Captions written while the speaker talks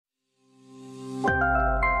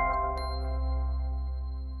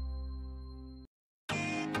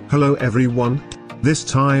Hello everyone. This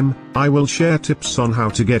time, I will share tips on how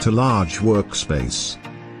to get a large workspace.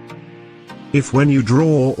 If when you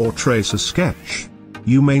draw or trace a sketch,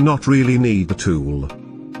 you may not really need a tool.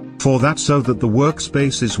 For that, so that the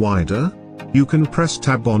workspace is wider, you can press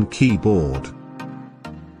Tab on keyboard.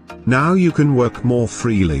 Now you can work more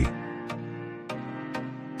freely.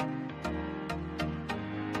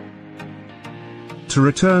 To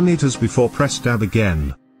return it as before, press Tab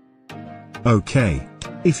again. Okay.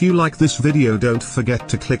 If you like this video, don't forget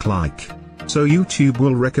to click like, so YouTube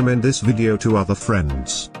will recommend this video to other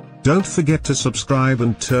friends. Don't forget to subscribe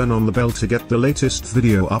and turn on the bell to get the latest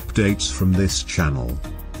video updates from this channel.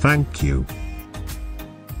 Thank you.